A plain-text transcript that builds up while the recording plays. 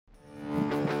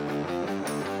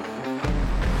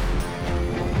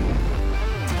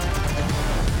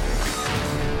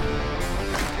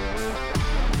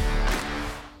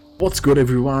What's good,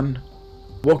 everyone?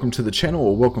 Welcome to the channel,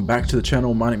 or welcome back to the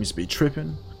channel. My name is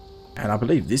btrippenyt, and I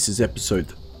believe this is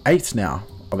episode 8 now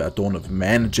of our Dawn of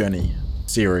Man journey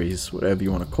series, whatever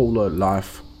you want to call it,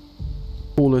 life,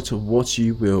 call it what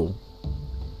you will.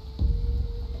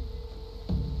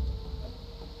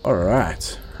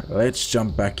 Alright, let's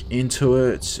jump back into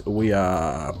it. We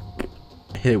are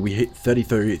here, we hit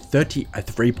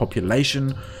 33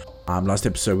 population. Last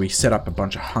episode we set up a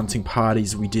bunch of hunting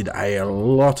parties. We did a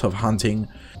lot of hunting.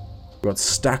 We got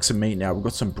stacks of meat now. We've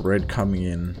got some bread coming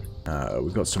in.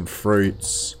 We've got some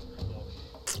fruits.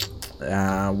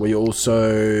 We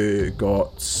also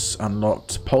got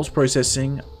unlocked pulse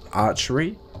processing,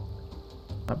 archery.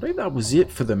 I believe that was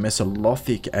it for the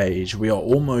Mesolithic age. We are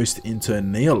almost into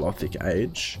Neolithic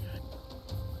age.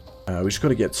 We just got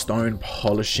to get stone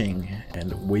polishing,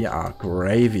 and we are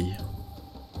gravy.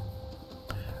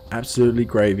 Absolutely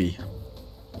gravy.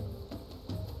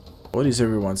 What is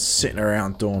everyone sitting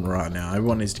around doing right now?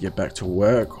 Everyone needs to get back to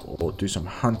work or do some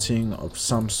hunting of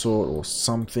some sort or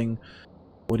something.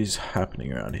 What is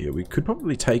happening around here? We could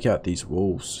probably take out these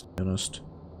wolves, to be honest.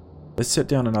 Let's set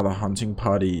down another hunting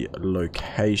party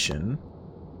location.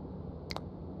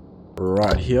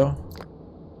 Right here.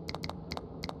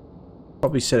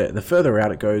 Probably set it. The further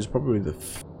out it goes, probably the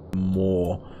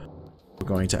more we're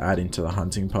going to add into the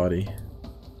hunting party.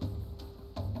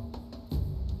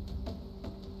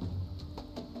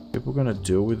 If we're going to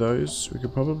deal with those, we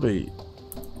could probably...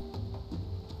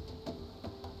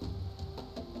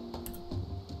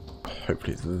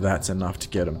 Hopefully that's enough to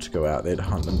get them to go out there to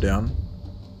hunt them down.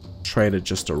 Trader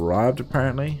just arrived,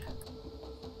 apparently.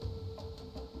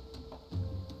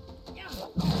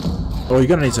 Oh, you're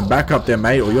going to need some backup there,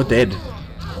 mate, or you're dead.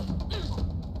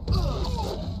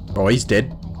 Oh, he's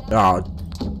dead. Oh,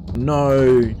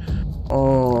 no.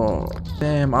 Oh,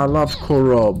 damn, I loved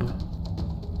Korob.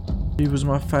 He was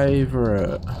my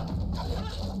favorite.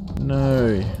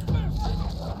 No.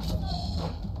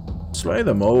 Slay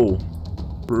them all.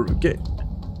 Get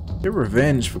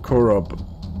revenge for Korob.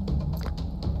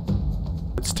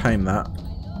 Let's tame that.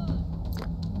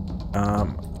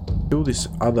 Kill this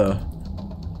other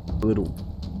little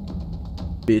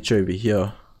bitch over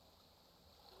here.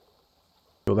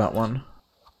 Kill that one.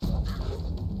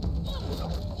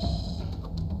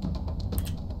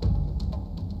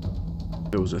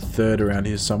 There was a third around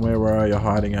here somewhere. Where are you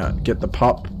hiding at? Get the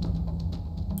pup.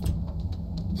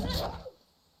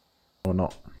 Or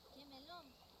not.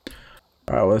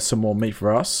 Alright, well, there's some more meat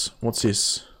for us. What's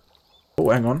this? Oh,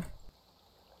 hang on.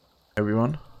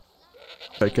 Everyone.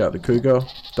 Take out the cougar.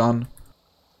 Done.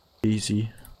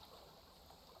 Easy.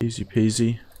 Easy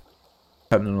peasy.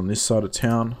 Happening on this side of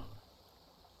town.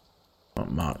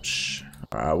 Not much.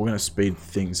 Alright, we're going to speed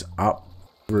things up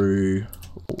through...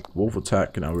 Wolf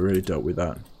attack. No, we already dealt with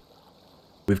that.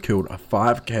 We've killed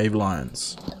 5 cave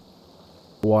lions.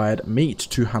 Acquired meat.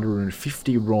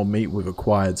 250 raw meat we've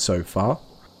acquired so far.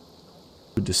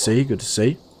 Good to see. Good to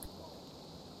see.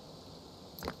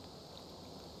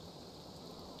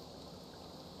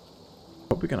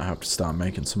 Probably going to have to start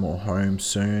making some more homes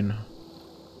soon.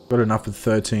 Got enough with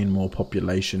 13 more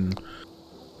population.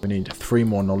 We need 3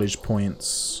 more knowledge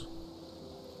points.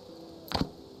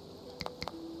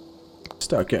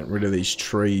 Start getting rid of these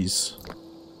trees.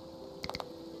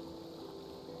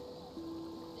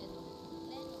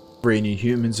 3 new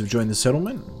humans have joined the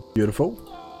settlement. Beautiful.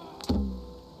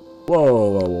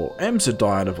 Whoa, whoa, whoa. Emsa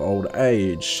died of old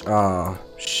age. Ah,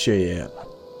 shit.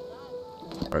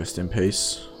 Rest in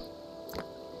peace.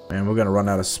 Man, we're gonna run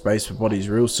out of space for bodies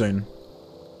real soon.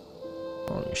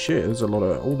 Holy shit, there's a lot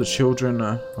of... All the children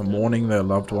are mourning their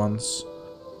loved ones.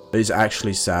 It's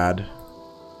actually sad.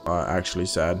 Actually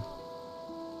sad.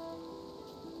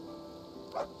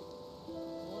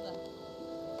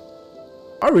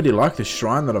 I really like this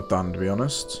shrine that I've done, to be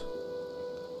honest.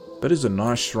 That is a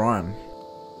nice shrine.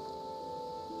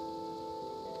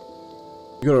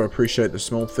 You gotta appreciate the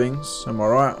small things, am I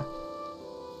right?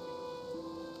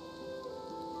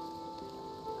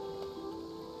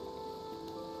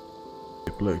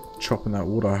 People are chopping that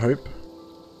wood, I hope.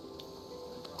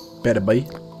 Better be.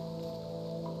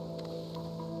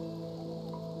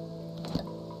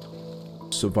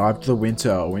 Survived the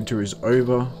winter. Winter is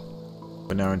over.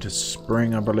 We're now into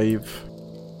spring, I believe.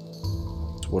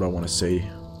 That's what I want to see.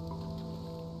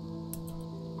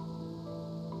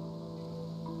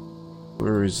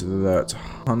 Where is that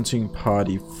hunting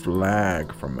party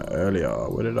flag from earlier?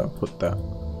 Where did I put that?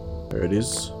 There it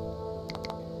is.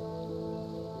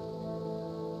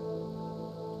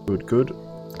 Good, good.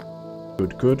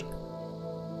 Good, good.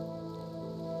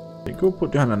 I think we'll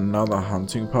put down another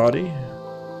hunting party.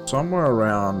 Somewhere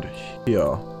around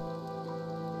here.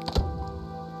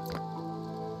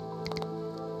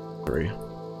 3.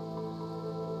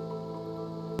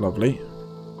 Lovely.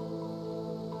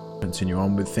 Continue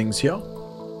on with things here.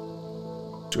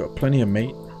 We've got plenty of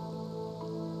meat.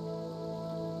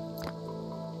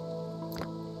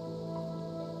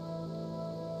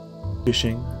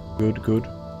 Fishing. Good, good.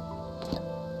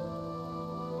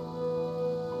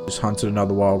 Just hunted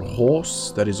another wild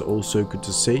horse. That is also good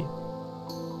to see.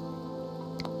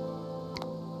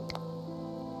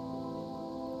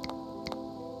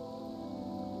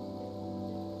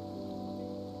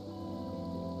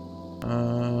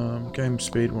 Game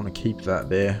speed, want to keep that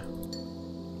there.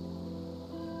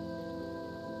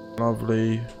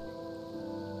 Lovely.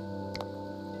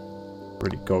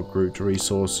 Already got grouped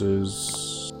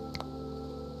resources.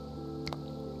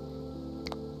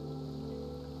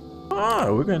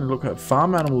 Oh, we're going to look at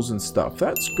farm animals and stuff.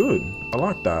 That's good. I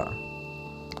like that.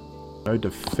 No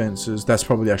defenses. That's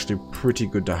probably actually pretty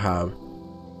good to have.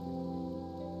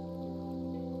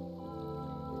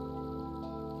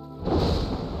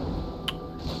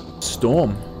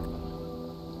 Storm.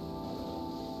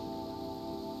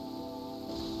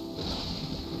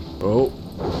 Oh,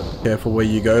 careful where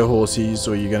you go, horsies,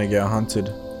 or you're gonna get hunted.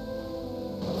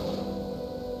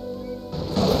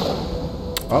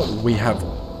 Oh, we have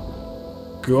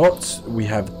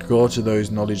got those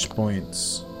knowledge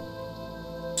points.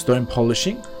 Stone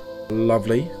polishing,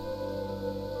 lovely.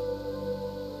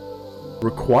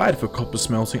 Required for copper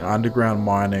smelting, underground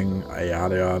mining,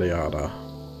 yada yada yada.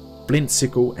 Flint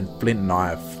sickle and flint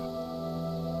knife.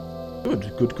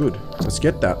 Good, good, good. Let's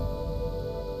get that.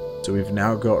 So we've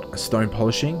now got a stone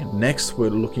polishing. Next, we're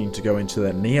looking to go into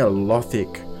the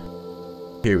Neolithic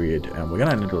period, and we're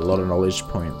gonna need a lot of knowledge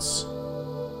points.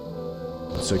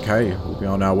 It's okay. We'll be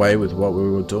on our way with what we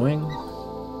were doing.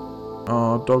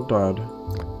 Oh, dog died.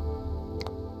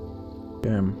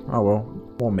 Damn. Oh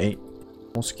well. More meat.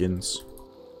 More skins.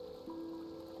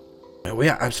 We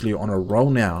are absolutely on a roll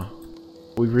now.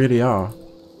 We really are.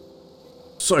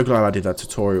 So glad I did that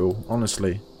tutorial,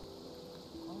 honestly.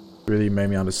 Really made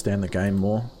me understand the game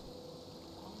more.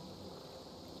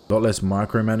 A lot less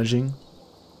micromanaging.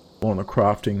 More on the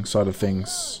crafting side of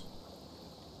things.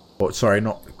 Or, sorry,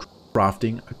 not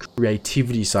crafting, a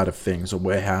creativity side of things, or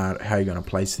where how you're going to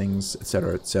place things,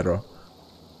 etc, etc.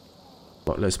 A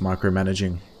lot less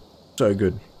micromanaging. So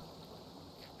good.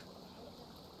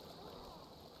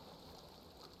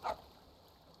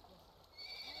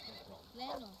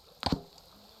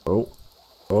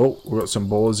 Oh, we got some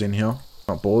boars in here.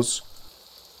 Not boars.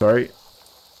 Sorry.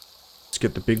 Let's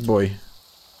get the big boy.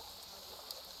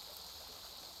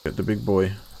 Get the big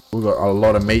boy. We've got a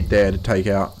lot of meat there to take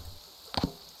out.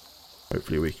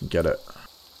 Hopefully we can get it.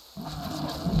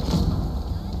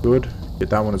 Good. Get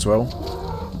that one as well.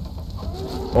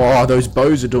 Oh, those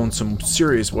bows are doing some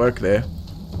serious work there.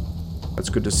 That's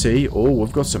good to see. Oh,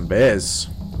 we've got some bears.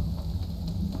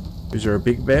 Is there a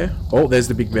big bear? Oh, there's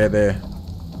the big bear there.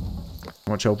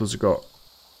 How much health has it got?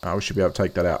 Oh, we should be able to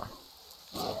take that out.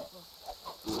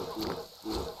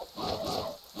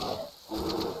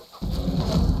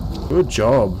 Good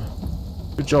job.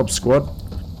 Good job, squad.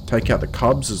 Take out the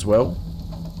cubs as well.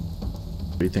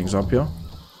 Speed things up here.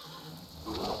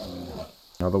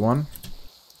 Another one.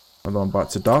 Another one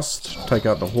bites of dust. Take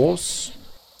out the horse.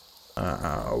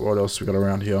 What else we got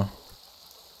around here?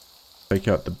 Take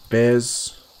out the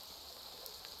bears.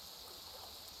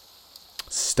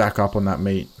 Stack up on that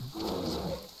meat.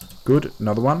 Good.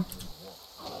 Another one.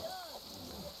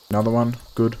 Another one.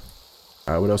 Good.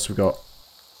 What else we got?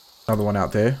 Another one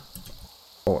out there.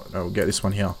 Oh, no, we'll get this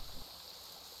one here.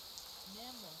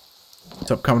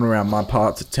 Stop coming around my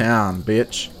parts of town,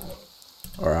 bitch.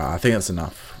 Alright, I think that's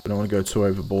enough. We don't want to go too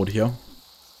overboard here.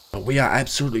 But we are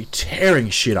absolutely tearing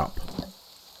shit up.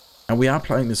 And we are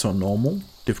playing this on normal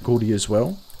difficulty as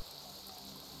well.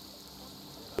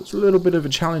 It's a little bit of a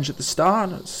challenge at the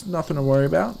start. It's nothing to worry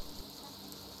about.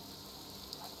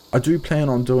 I do plan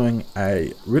on doing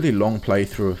a really long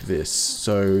playthrough of this.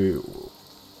 So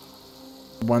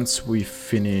once we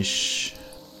finish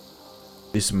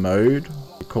this mode,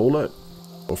 we call it,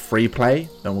 or free play,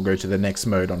 then we'll go to the next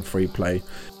mode on free play,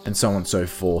 and so on and so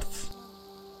forth.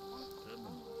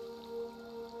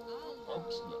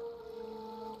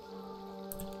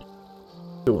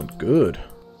 Doing good.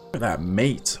 Look at that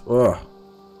meat. Ugh.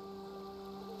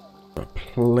 Got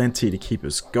plenty to keep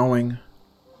us going.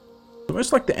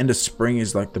 Almost like the end of spring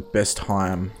is like the best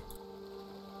time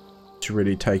to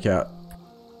really take out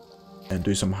and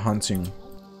do some hunting.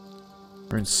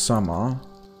 We're in summer.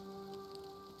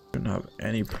 Don't have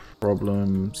any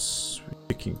problems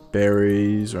picking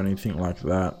berries or anything like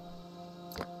that.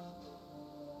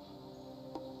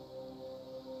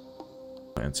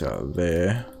 Plants out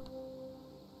there.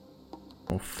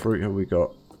 What fruit have we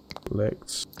got?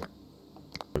 Collect.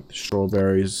 Like the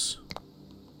strawberries.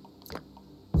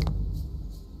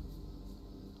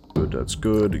 Good, that's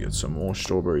good. Get some more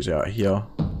strawberries out here.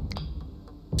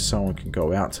 Someone can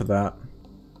go out to that.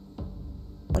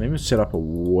 I need to set up a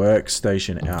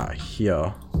workstation out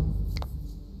here.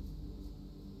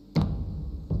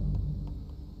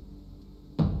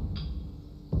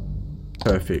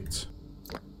 Perfect.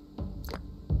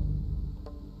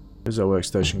 Where's our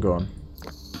workstation gone?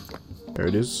 There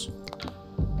it is.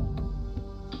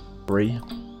 3.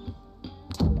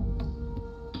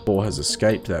 4 has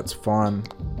escaped, that's fine.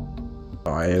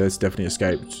 Oh yeah, that's definitely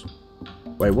escaped.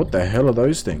 Wait, what the hell are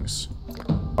those things?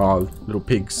 Oh, little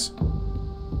pigs.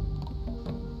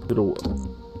 Little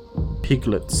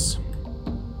piglets.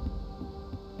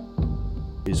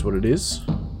 Is what it is.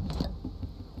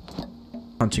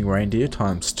 Hunting reindeer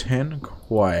times 10.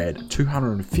 Acquired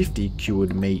 250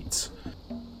 cured meat.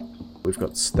 We've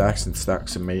got stacks and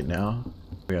stacks of meat now.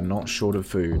 We are not short of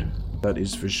food. That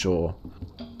is for sure.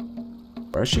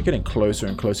 We're actually getting closer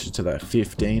and closer to that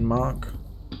 15 mark.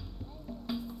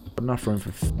 Enough room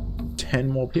for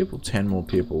 10 more people. 10 more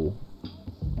people.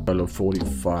 Total of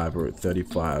 45. We're at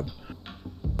 35.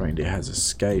 Reindeer has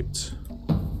escaped.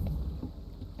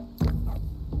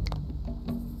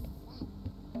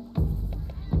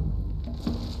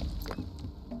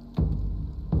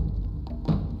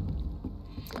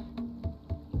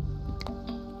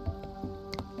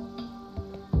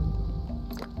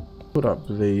 Put up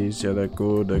these. Yeah, they're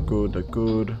good. They're good. They're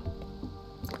good.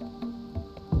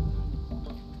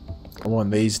 I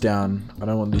want these down. I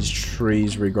don't want these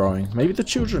trees regrowing. Maybe the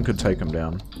children could take them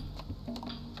down.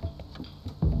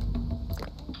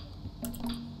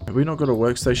 Have we not got a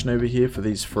workstation over here for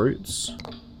these fruits?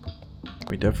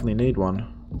 We definitely need one.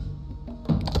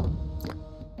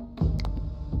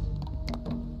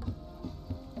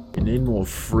 We need more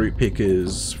fruit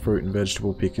pickers, fruit and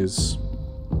vegetable pickers.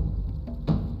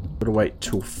 Gotta wait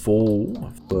till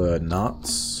fall for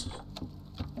nuts.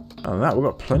 Other than that, we've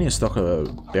got plenty of stock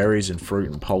of berries and fruit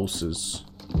and pulses.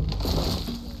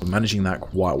 We're managing that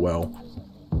quite well.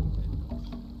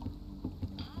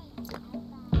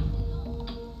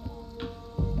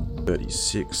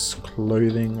 $36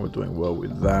 clothing, we're doing well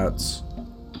with that.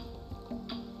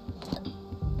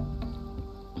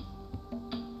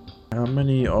 How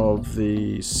many of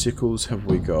the sickles have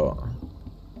we got?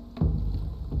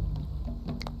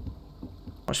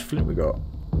 How much flint we got?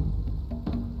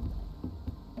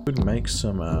 Could make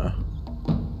some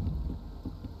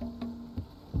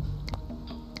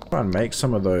try and make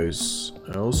some of those,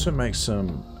 and also make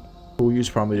some. We'll use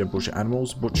primarily to butcher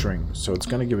animals, butchering, so it's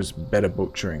going to give us better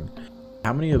butchering.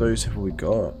 How many of those have we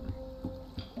got?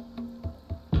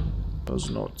 Does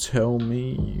not tell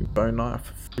me. Bone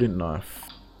knife, flint knife.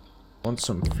 Want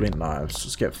some flint knives?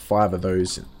 Let's get 5 of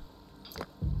those.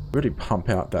 Really pump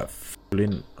out that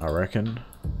flint, I reckon.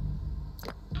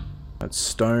 That's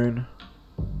stone.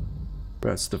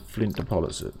 That's the flint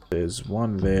deposit. There's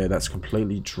one there that's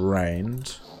completely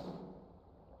drained.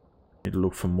 Need to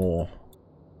look for more.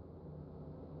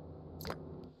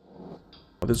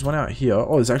 Oh, there's one out here.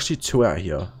 Oh, there's actually 2 out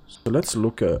here. So let's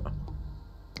look at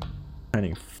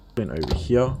painting flint over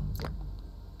here.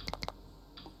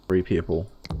 3 people.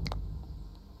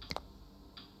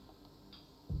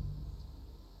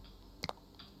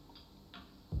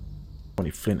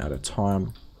 20 flint at a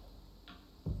time.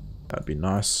 That'd be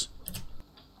nice.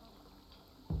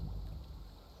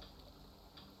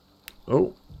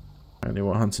 Oh,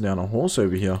 anyone hunting down a horse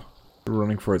over here,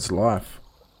 running for its life.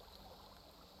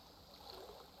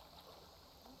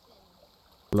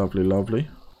 Lovely, lovely.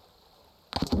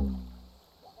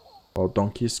 Wild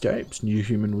donkey escapes. New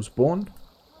human was born.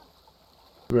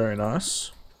 Very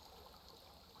nice.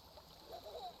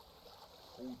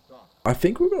 I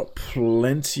think we've got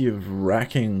plenty of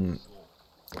racking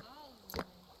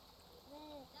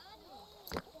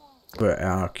for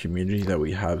our community that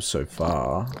we have so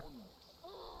far.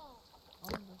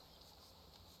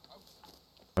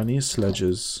 Plenty of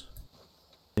sledges.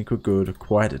 I think we're good.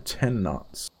 Acquired 10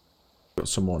 nuts. Got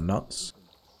some more nuts.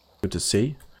 Good to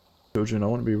see. Children, I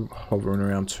wouldn't be hovering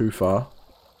around too far.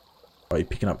 Oh, you're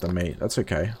picking up the meat. That's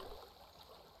okay.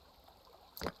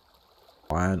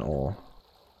 Iron ore.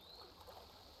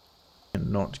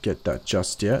 Cannot get that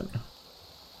just yet.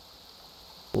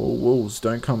 Oh, wolves,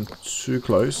 don't come too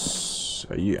close.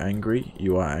 Are you angry?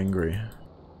 You are angry.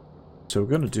 So we're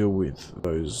going to deal with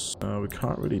those. We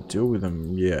can't really deal with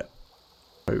them yet.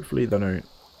 Hopefully they don't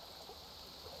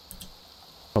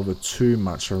cover too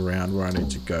much around where I need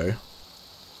to go.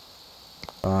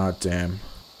 Ah, damn.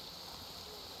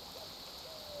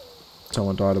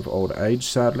 Someone died of old age,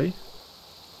 sadly.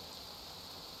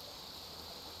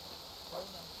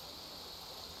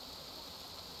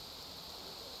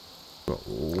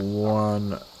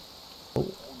 1,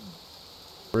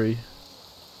 3.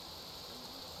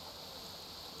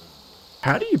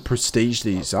 How do you prestige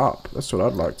these up? That's what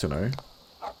I'd like to know.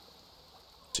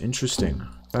 It's interesting.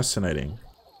 Fascinating.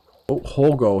 Oh,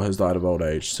 Horgol has died of old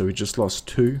age, so we just lost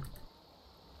 2.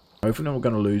 Hopefully we're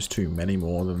going to lose too many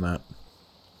more than that.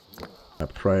 I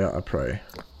pray, I pray.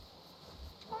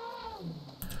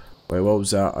 Wait, what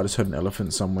was that? I just heard an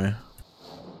elephant somewhere.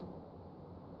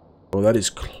 Oh, that is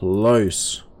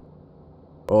close.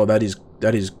 Oh, that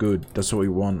is good. That's what we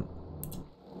want.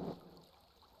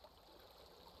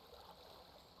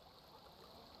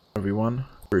 Everyone,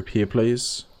 group here,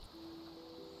 please.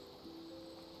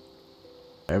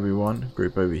 Everyone,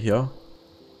 group over here.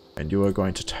 And you are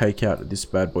going to take out this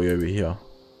bad boy over here.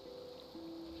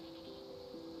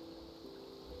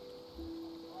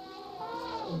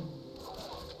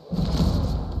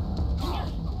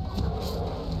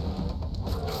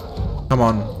 Come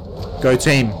on. Go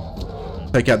team.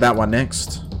 Take out that one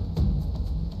next.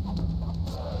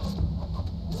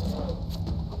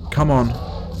 Come on.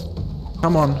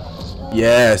 Come on.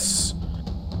 Yes.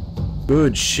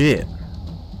 Good shit.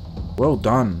 Well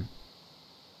done.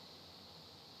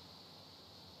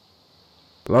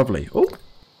 Lovely. Oh,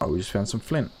 we just found some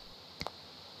flint.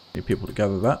 Need people to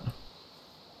gather that.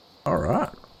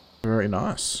 Alright. Very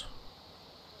nice.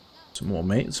 Some more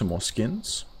meat, some more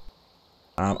skins.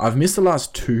 I've missed the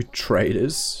last 2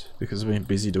 traders because I've been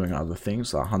busy doing other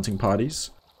things like hunting parties.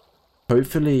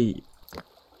 Hopefully...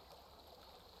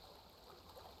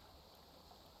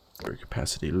 0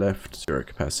 capacity left, 0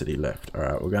 capacity left.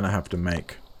 Alright, we're going to have to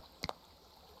make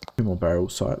 2 more barrel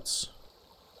sites.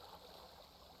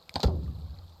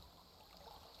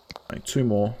 Make 2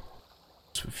 more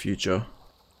for future.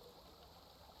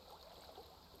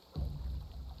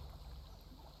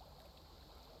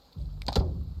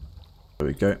 There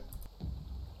we go.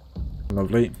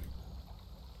 Lovely.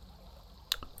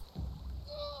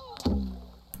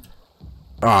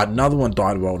 Ah, another one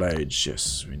died of old age.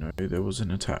 Yes, we know there was an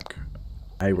attack.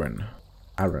 Aaron.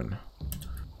 Aaron.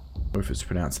 Or if it's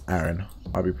pronounced Aaron.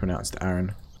 Might be pronounced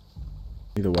Aaron.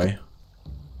 Either way.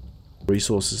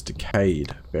 Resources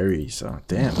decayed. Berries. Oh,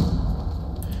 damn.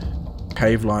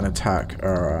 Cave line attack.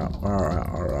 Alright, alright,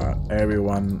 alright.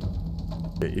 Everyone,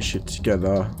 get your shit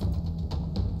together.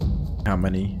 How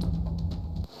many?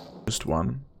 Just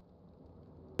one.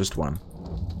 Just one.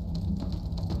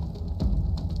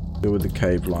 Deal with the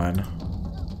cave line.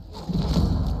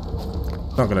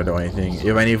 Not gonna do anything.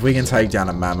 I mean, if we can take down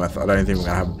a mammoth, I don't think we're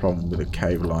gonna have a problem with a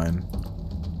cave line.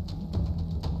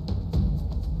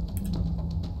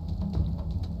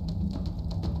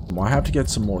 Might have to get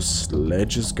some more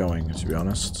sledges going, to be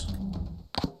honest.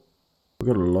 We've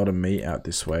got a lot of meat out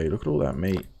this way. Look at all that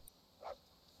meat.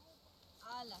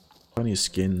 Plenty of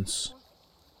skins.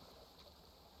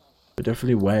 We're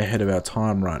definitely way ahead of our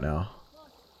time right now.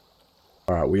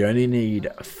 Alright, we only need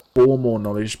 4 more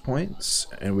knowledge points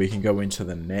and we can go into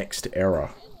the next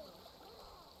era.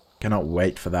 Cannot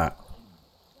wait for that.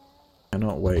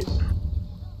 Cannot wait.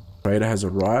 Trader has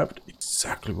arrived.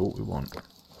 Exactly what we want.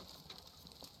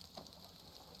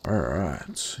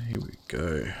 Alright, here we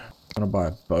go. I'm gonna buy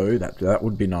a bow. That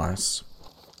would be nice.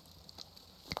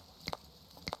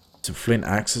 Some flint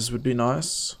axes would be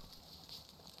nice.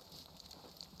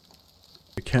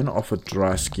 We can offer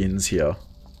dry skins here.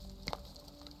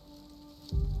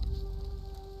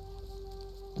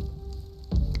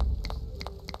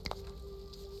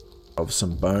 Of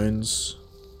some bones.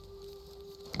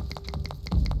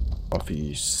 Offer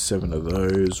you 7 of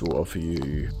those. We'll offer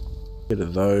you a bit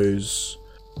of those.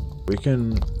 We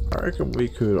can, I reckon we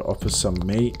could offer some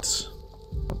meat.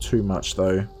 Not too much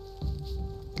though.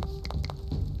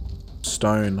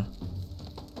 Stone.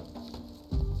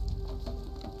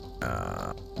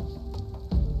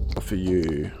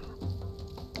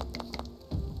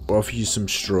 Offer you some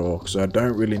straw because I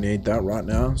don't really need that right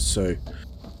now, so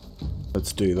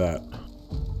let's do that.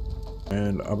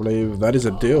 And I believe that is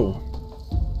a deal.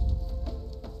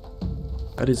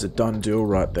 That is a done deal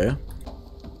right there.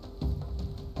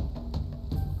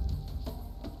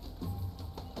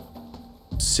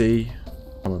 Sea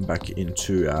coming back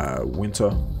into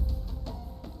winter.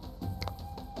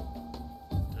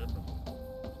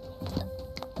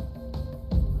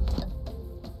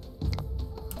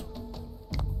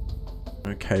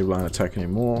 No cave line attack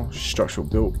anymore. Structural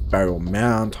built barrel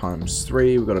mound ×3.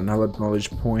 We've got another knowledge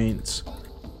point.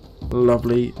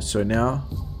 Lovely. So now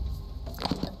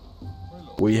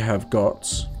we have got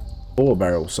 4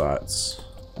 barrel sites.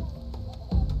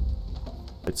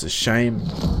 It's a shame,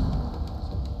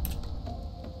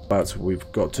 but we've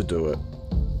got to do it.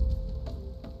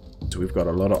 So we've got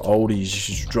a lot of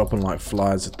oldies dropping like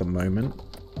flies at the moment.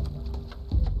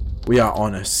 We are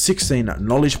on a 16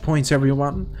 knowledge points,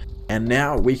 everyone. And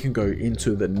now we can go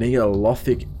into the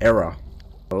Neolithic era.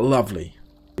 Lovely.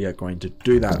 We are going to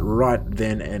do that right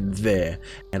then and there.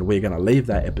 And we're going to leave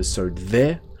that episode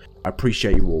there. I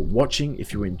appreciate you all watching.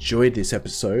 If you enjoyed this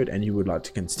episode and you would like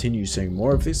to continue seeing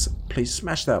more of this, please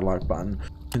smash that like button.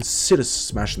 Consider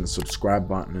smashing the subscribe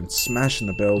button and smashing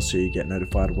the bell so you get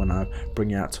notified when I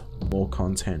bring out more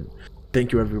content.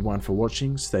 Thank you everyone for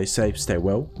watching. Stay safe, stay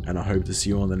well, and I hope to see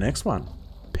you on the next one.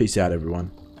 Peace out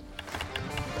everyone.